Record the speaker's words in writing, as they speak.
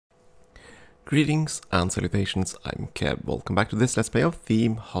Greetings and salutations, I'm Keb. Welcome back to this Let's Play of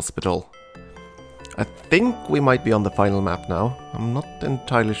Theme Hospital. I think we might be on the final map now. I'm not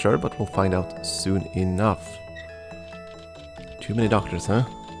entirely sure, but we'll find out soon enough. Too many doctors, huh?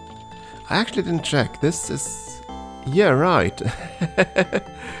 I actually didn't check. This is... yeah, right.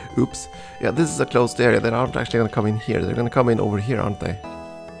 Oops. Yeah, this is a closed area. They aren't actually going to come in here. They're going to come in over here, aren't they?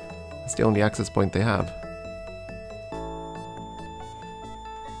 That's the only access point they have.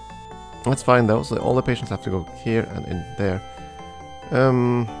 That's fine though, so all the patients have to go here and in there.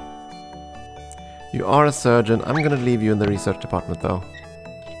 You are a surgeon. I'm gonna leave you in the research department though.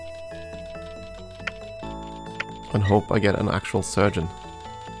 And hope I get an actual surgeon.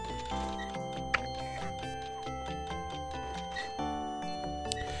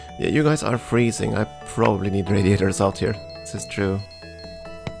 Yeah, you guys are freezing. I probably need radiators out here. This is true.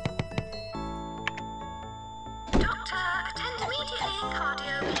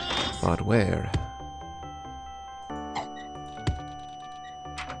 But where?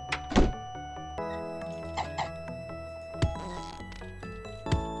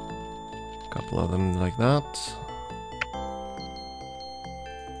 Couple of them like that.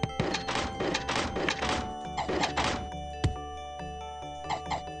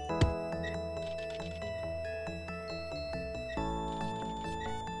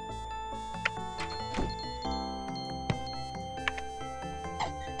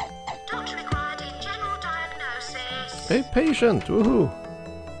 A patient! Woohoo!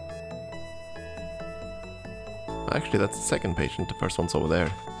 Actually, that's the second patient. The first one's over there.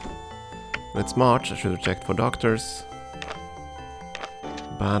 When it's March, I should have checked for doctors.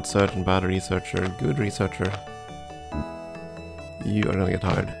 Bad surgeon, bad researcher, good researcher. You are gonna get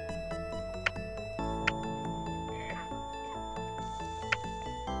tired.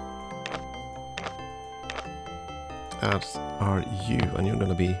 As are you, and you're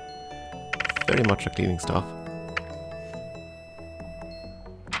gonna be very much a cleaning staff.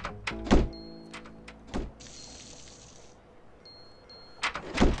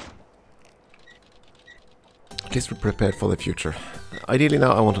 At least we're prepared for the future. Ideally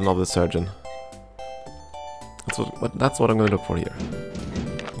now I want another surgeon. That's what I'm going to look for here.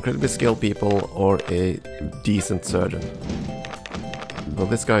 Incredibly skilled people or a decent surgeon. Well,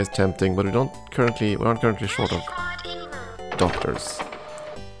 this guy is tempting, but we aren't currently short of doctors.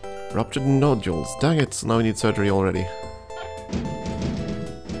 Ruptured nodules. Dang it, so now we need surgery already. I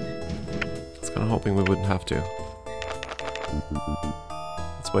was kind of hoping we wouldn't have to.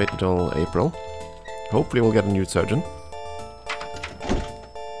 Let's wait until April. Hopefully we'll get a new surgeon.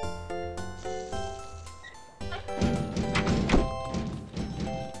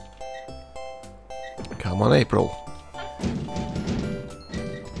 Come on, April.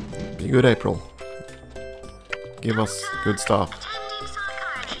 Be good, April. Give us good stuff.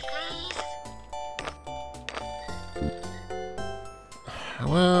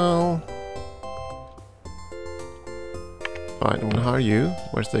 Well... fine, I'm gonna hire you.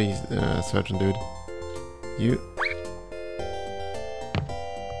 Where's the surgeon dude? You.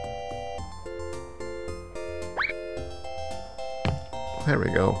 There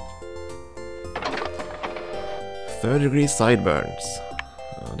we go. 3rd-degree sideburns.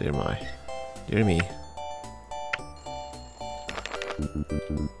 Oh dear my. Dear me.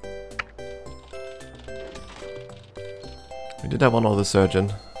 We did have one other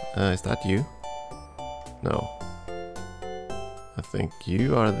surgeon. Is that you? No. I think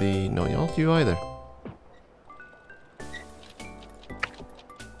you are the... no, not you either.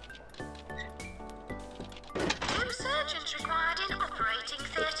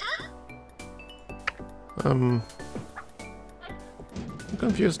 I'm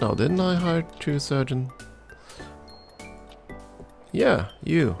confused now. Didn't I hire 2 surgeons? Yeah,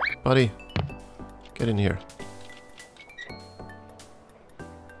 you, buddy. Get in here.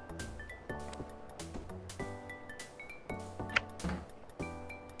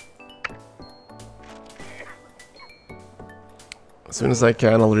 As soon as I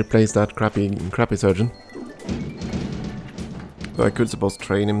can, I'll replace that crappy surgeon. Though I could suppose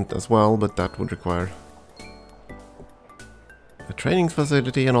train him as well, but that would require a training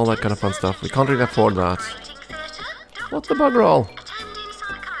facility and all that kind of fun stuff. We can't really afford that. What's the bugger all?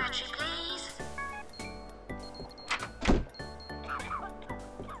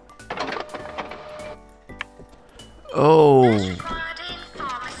 Oh!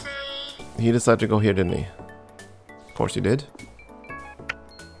 He decided to go here, didn't he? Of course he did.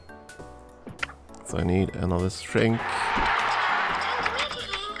 So I need another shrink.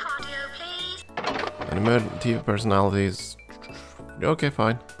 And emergency personalities. Okay,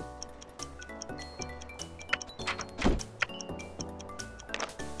 fine.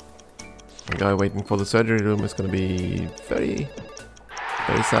 The guy waiting for the surgery room is gonna be very,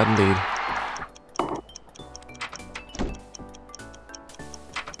 very sad indeed.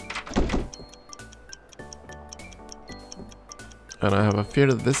 And I have a fear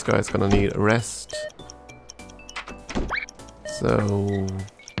that this guy's gonna need a rest. So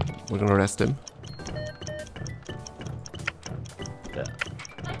we're gonna rest him.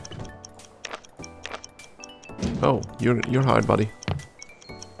 Oh, you're hard, buddy.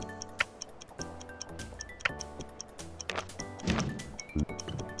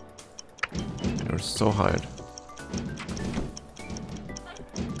 You're so hard.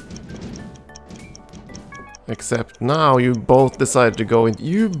 Except now you both decide to go in.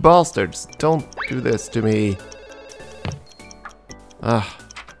 You bastards! Don't do this to me. Ah.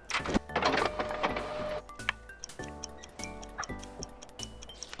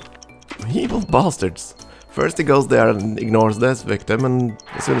 Evil bastards. First he goes there and ignores this victim, and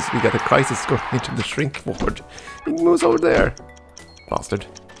as soon as we get a crisis going into the shrink ward, he moves over there. Bastard.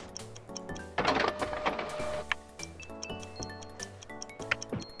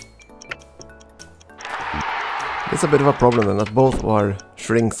 It's a bit of a problem then that both of our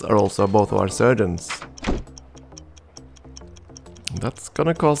shrinks are also both of our surgeons. That's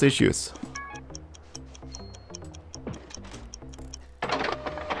gonna cause issues.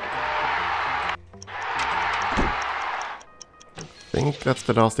 I think that's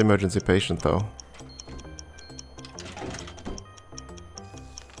the last emergency patient though.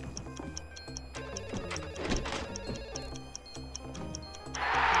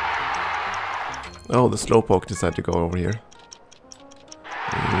 Oh, the slowpoke decided to go over here.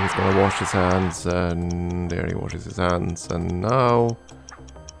 He's gonna wash his hands, and there he washes his hands, and now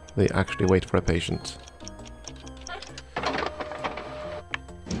they actually wait for a patient.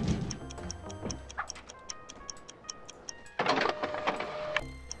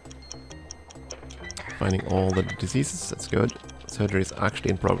 Finding all the diseases, that's good. Surgery is actually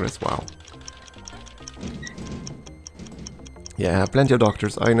in progress, wow. Yeah, plenty of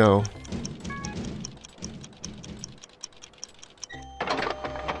doctors, I know.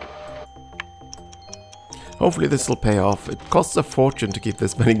 Hopefully this will pay off. It costs a fortune to keep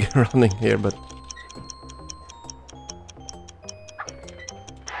this many running here, but...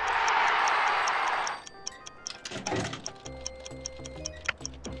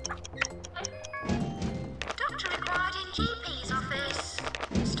 Doctor required in GP's office.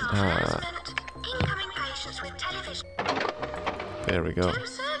 Staff announcement. Incoming patients with television. There we go. 2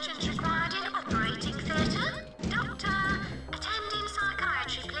 surgeons required in operating theatre. Doctor, attend in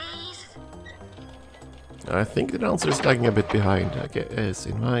psychiatry, please. I think the answer is lagging a bit behind. I guess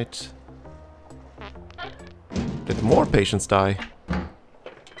invite. Did more patients die?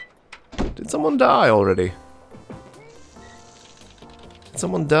 Did someone die already? Did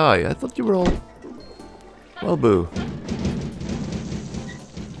someone die? I thought you were all... Well, boo.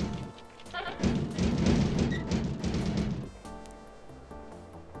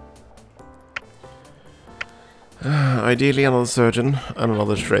 Ideally another surgeon and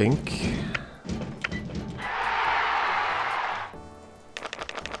another shrink.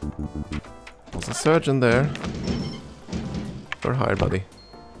 There's a surgeon there. You're hired, buddy.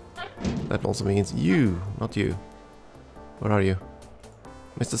 That also means you, not you. Where are you?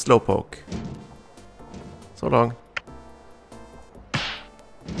 Mr. Slowpoke. So long.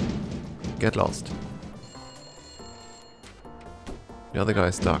 Get lost. The other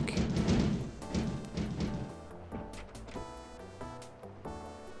guy's stuck.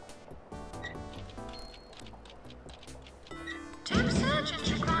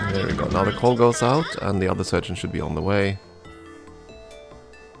 There we go. Now the call goes out and the other surgeon should be on the way.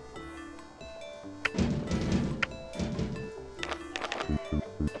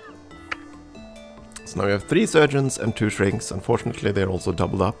 So now we have 3 surgeons and 2 shrinks. Unfortunately, they're also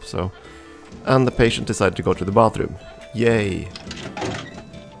doubled up, so... And the patient decided to go to the bathroom. Yay!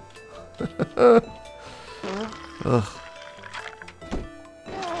 Ugh.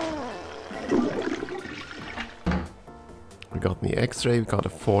 We got the X-ray, we can't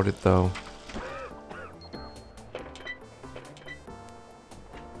afford it though.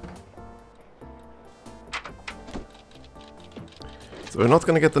 So we're not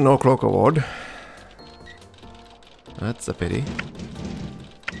gonna get the No Cloak award. That's a pity.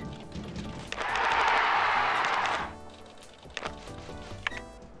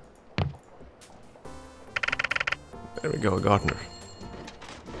 There we go, Gardener.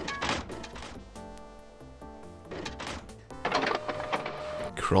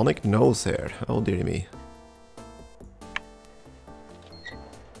 Chronic nose hair. Oh dearie me.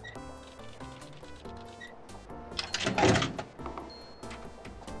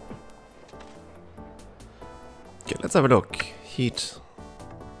 Okay, let's have a look. Heat.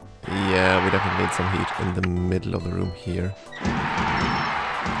 Yeah, we definitely need some heat in the middle of the room here.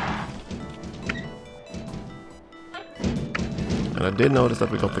 And I did notice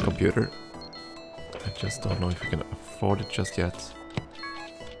that we got the computer. I just don't know if we can afford it just yet.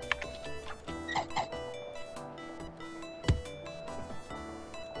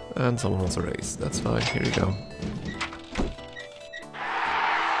 And someone wants a raise. That's fine. Here you go.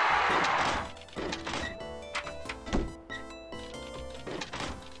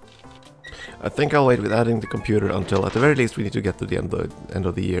 I think I'll wait with adding the computer until, at the very least, we need to get to the end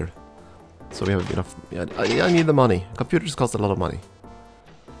of the year. So we have enough. Yeah, I need the money. Computers cost a lot of money.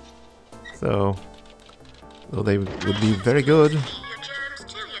 So, though they would be very good.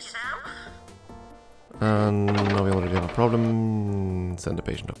 And now we already have a problem. Send the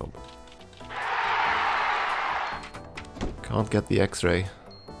patient home. Can't get the X-ray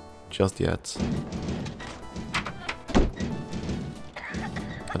just yet.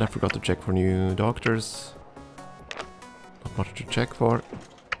 And I forgot to check for new doctors. Not much to check for.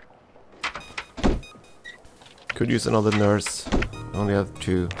 Could use another nurse. Only have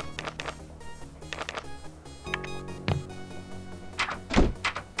 2.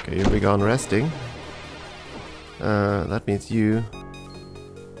 Okay, you've begun resting. That means you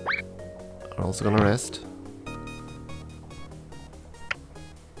are also gonna rest.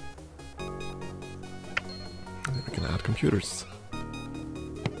 And then we can add computers.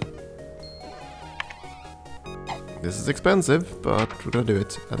 This is expensive, but we're gonna do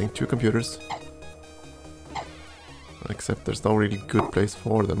it. Adding 2 computers. Except there's no really good place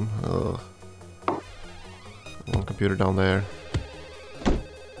for them. Ugh. 1 computer down there.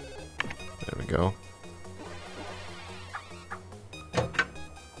 There we go.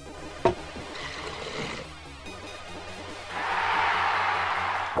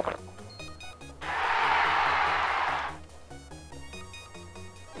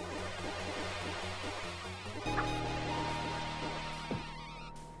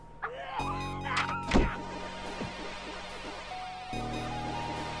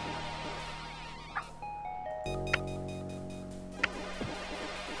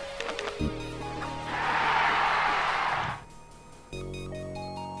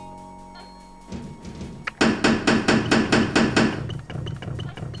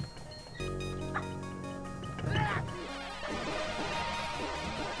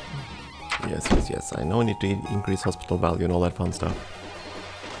 Yes, I know I need to increase hospital value and all that fun stuff.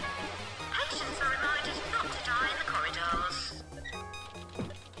 Patients are reminded not to die in the corridors.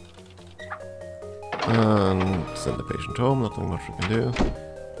 And send the patient home, nothing much we can do.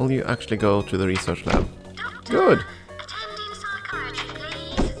 Will you actually go to the research lab? Doctor, Good! attend in psychiatry,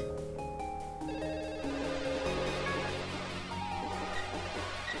 please.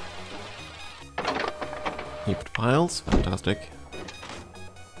 Heaped files, fantastic.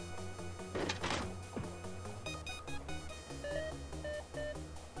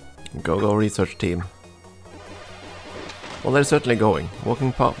 Go research team. Well, they're certainly going.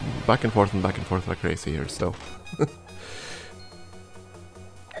 Walking back and forth like crazy here, so.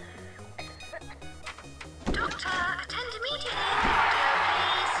 Doctor, attend immediately in the audio,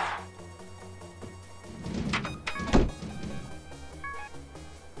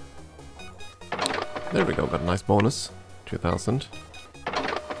 please. There we go, got a nice bonus. 2,000.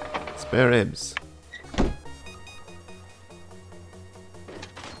 Spare ribs.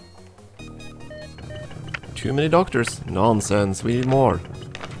 Too many doctors. Nonsense, we need more.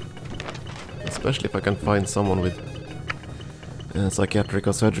 Especially if I can find someone with psychiatric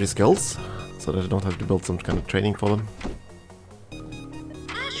or surgery skills, so that I don't have to build some kind of training for them.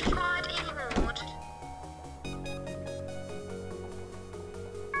 Nurse required in ward.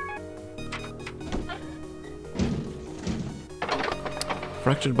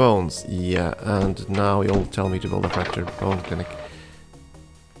 Fractured bones, yeah, and now you'll tell me to build a fractured bone clinic.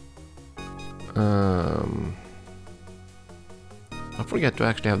 I forget to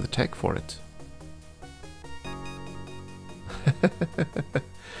actually have the tech for it.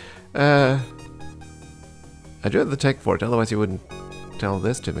 I do have the tech for it, otherwise you wouldn't tell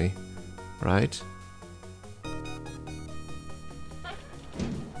this to me, right?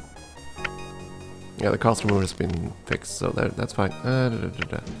 Yeah, the cost remover has been fixed, so that's fine.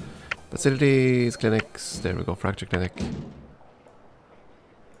 Facilities, clinics, there we go, fracture clinic.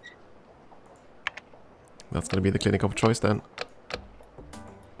 That's gonna be the clinic of choice then.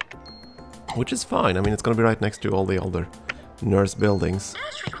 Which is fine, I mean it's gonna be right next to all the older nurse buildings.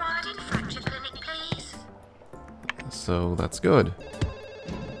 Nurse required in fracture clinic, please. So that's good.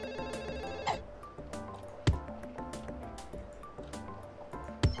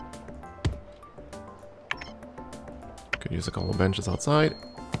 Could use a couple of benches outside.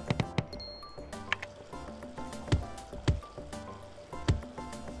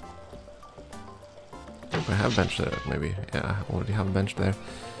 If I have a bench there, maybe. Yeah, I already have a bench there.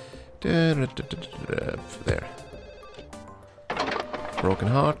 There. Broken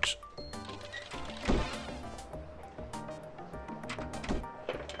heart.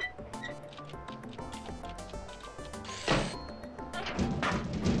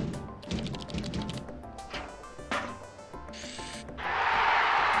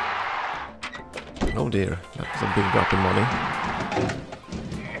 Oh dear, that was a big drop in money.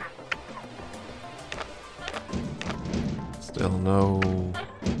 Still no...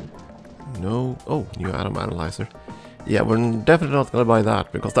 Oh, new atom analyzer. Yeah, we're definitely not gonna buy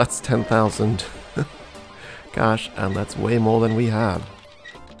that, because that's 10,000 cash, and that's way more than we have.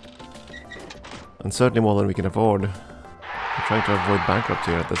 And certainly more than we can afford. I'm trying to avoid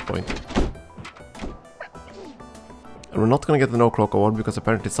bankruptcy here at this point. And we're not gonna get the no clock award, because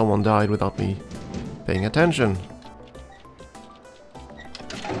apparently someone died without me paying attention.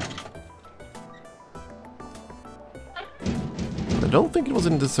 I don't think it was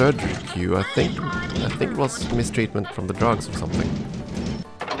in the surgery queue. I think it was mistreatment from the drugs or something.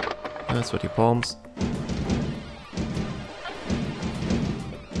 Sweaty palms.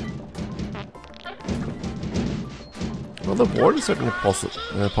 Well, the ward is certainly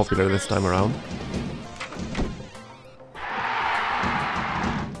popular this time around.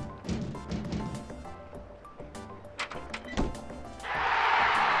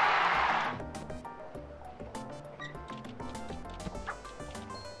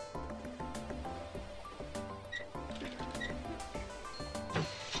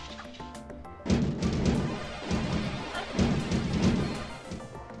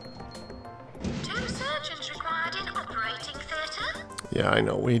 Yeah, I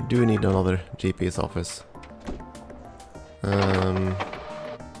know, we do need another GP's office. Send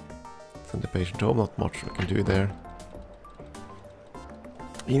the patient home, not much we can do there.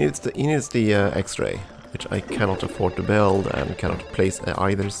 He needs the X-ray, which I cannot afford to build and cannot place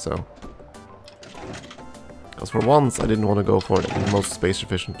either, so... Because for once I didn't want to go for the most space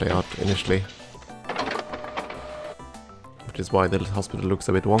efficient layout initially. Which is why the hospital looks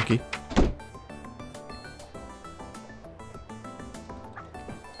a bit wonky.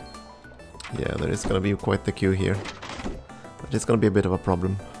 Yeah, there is gonna be quite the queue here. But it's gonna be a bit of a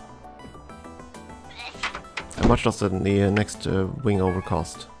problem. How much does the next wing over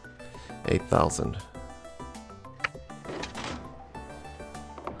cost? 8,000.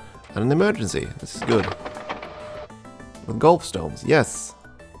 And an emergency, this is good. With golf stones, yes!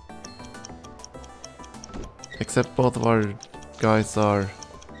 Except both of our guys are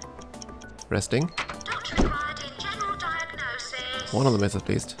resting. One of them is at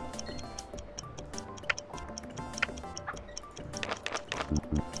least.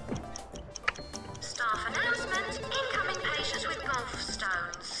 Staff announcement, incoming patients with golf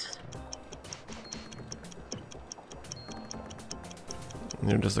stones.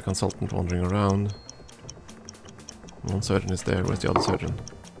 You're just a consultant wandering around. One surgeon is there, where's the other surgeon?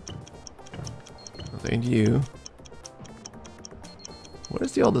 That ain't you.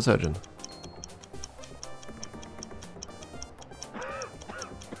 Where's the other surgeon?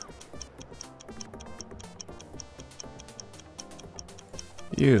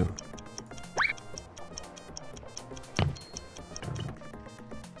 You.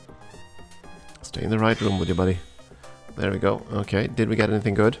 Stay in the right room with you, buddy. There we go. Okay, did we get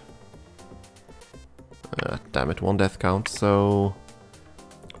anything good? Damn it, one death count, so...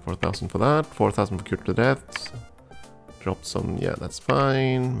 4,000 for that, 4,000 for cure to deaths. Drop some, yeah, that's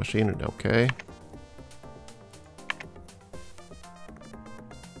fine. Machinery, okay.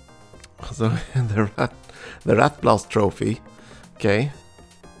 So, the rat blast trophy. Okay.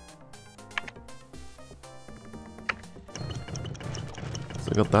 So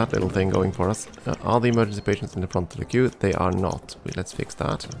we got that little thing going for us. Are the emergency patients in the front of the queue? They are not. Let's fix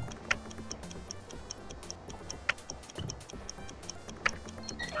that.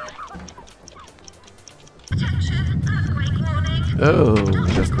 Oh,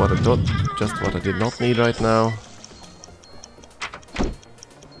 just what I thought. Just what I did not need right now.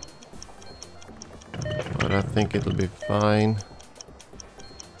 But I think it'll be fine.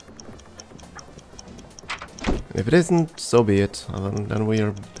 If it isn't, so be it. Then we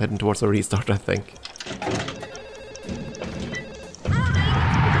are heading towards a restart, I think.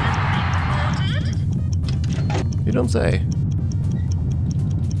 You don't say.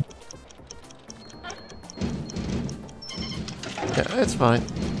 Yeah, it's fine.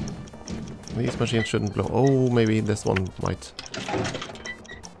 These machines shouldn't blow. Oh, maybe this one might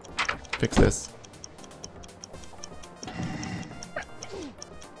fix this.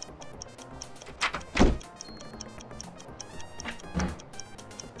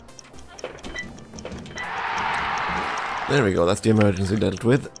 There we go, that's the emergency dealt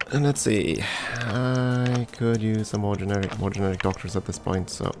with. And let's see, I could use some more generic doctors at this point,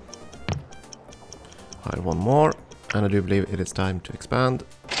 so hire one more, and I do believe it is time to expand.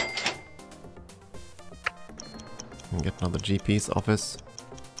 And get another GP's office.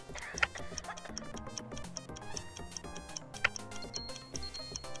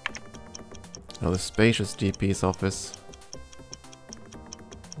 Another spacious GP's office.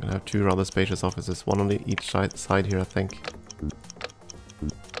 I'm gonna have two rather spacious offices, one on each side here, I think.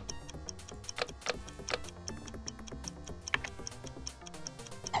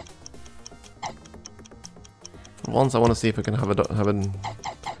 For once I want to see if I can have a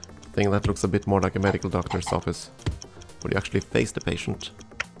thing that looks a bit more like a medical doctor's office, where you actually face the patient.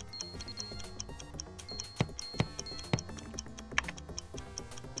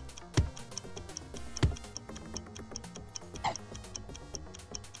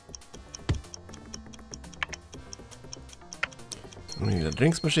 We need a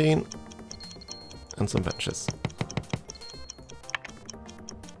drinks machine and some benches.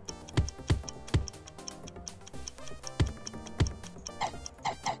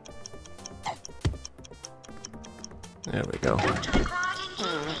 There we go. Doctor required in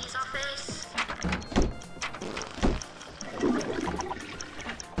GP's office.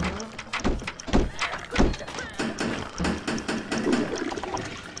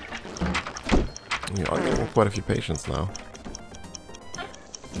 We are getting quite a few patients now.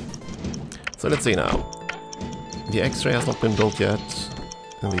 So let's see now. The X-ray has not been built yet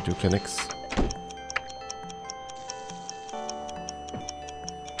in the two clinics.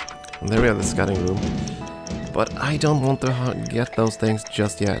 And there we have the scanning room. But I don't want to get those things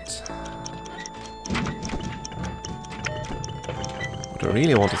just yet. What I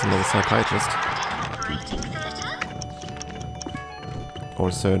really want is another psychiatrist. Or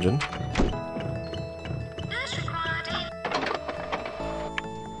surgeon. Nurse required in.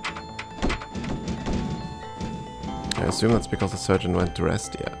 I assume that's because the surgeon went to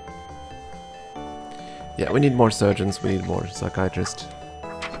rest, yeah. Yeah, we need more surgeons, we need more psychiatrists.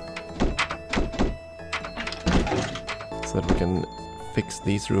 So that we can fix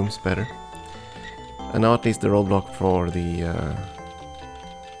these rooms better. And now at least the roadblock for the,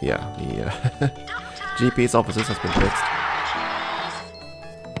 GP's offices has been fixed.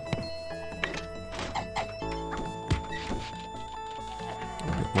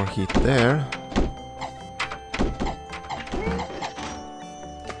 A bit more heat there.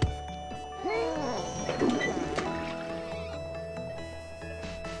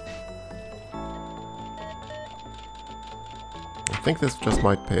 I think this just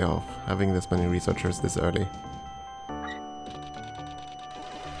might pay off, having this many researchers this early.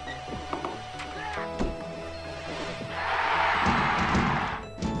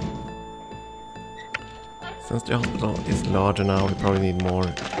 Since the hospital is larger now, we probably need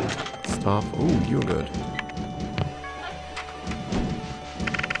more staff. Ooh, you're good.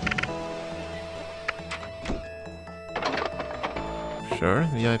 Sure,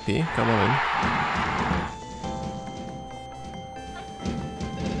 VIP, come on in.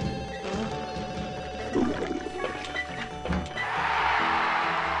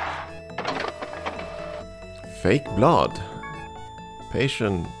 Fake blood.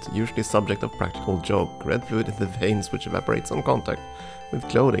 Patient, usually subject of practical joke. Red fluid in the veins which evaporates on contact with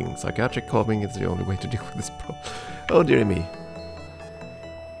clothing. Psychiatric calming is the only way to deal with this problem. Oh dearie me.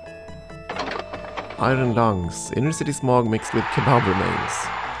 Iron lungs. Inner city smog mixed with kebab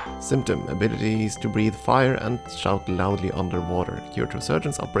remains. Symptom, abilities to breathe fire and shout loudly underwater. Curative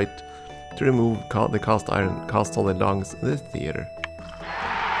surgeons operate to remove the cast solid lungs in the theater.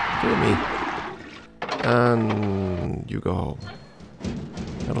 Dear me. And you go home.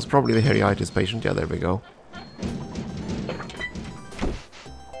 That was probably the heriitis patient. Yeah, there we go.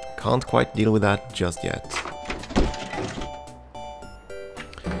 Can't quite deal with that just yet.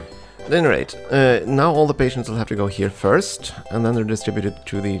 At any rate, now all the patients will have to go here first, and then they're distributed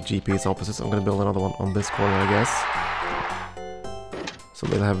to the GP's offices. I'm gonna build another one on this corner, I guess. So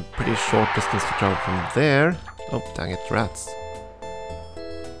they'll have a pretty short distance to travel from there. Oh, dang it, rats.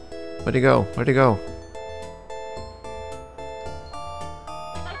 Where'd he go? Where'd he go?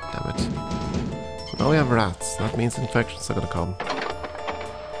 Damn it. So now we have rats. That means infections are gonna come.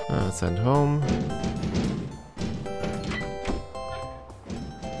 Send home.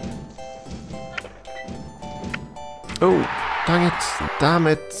 Oh, dang it. Damn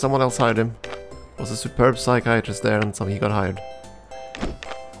it. Someone else hired him. Was a superb psychiatrist there and he got hired.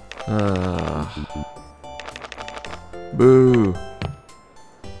 Boo.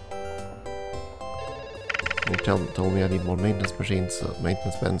 He told me I need more maintenance machines,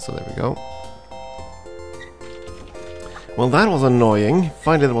 maintenance men, so there we go. Well, that was annoying.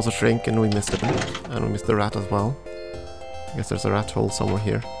 Finally there was a shrink and we missed it. And we missed the rat as well. I guess there's a rat hole somewhere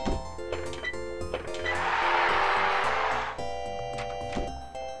here.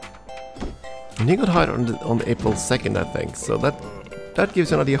 And he got hired on April 2nd, I think. So that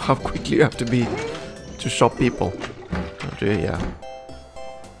gives you an idea how quickly you have to be to shop people. Yeah.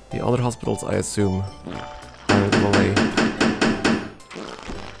 The other hospitals, I assume, are them away.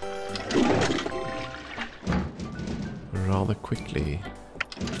 Rather quickly.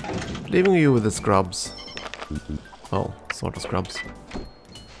 Leaving you with the scrubs. Well, sort of scrubs.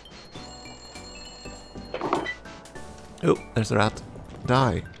 Oh, there's a rat.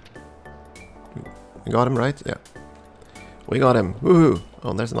 Die. We got him, right? Yeah. We got him. Woohoo!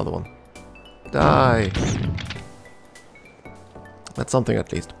 Oh, there's another one. Die! That's something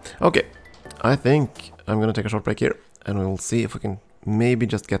at least. Okay, I think I'm gonna take a short break here, and we will see if we can maybe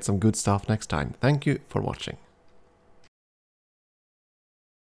just get some good stuff next time. Thank you for watching.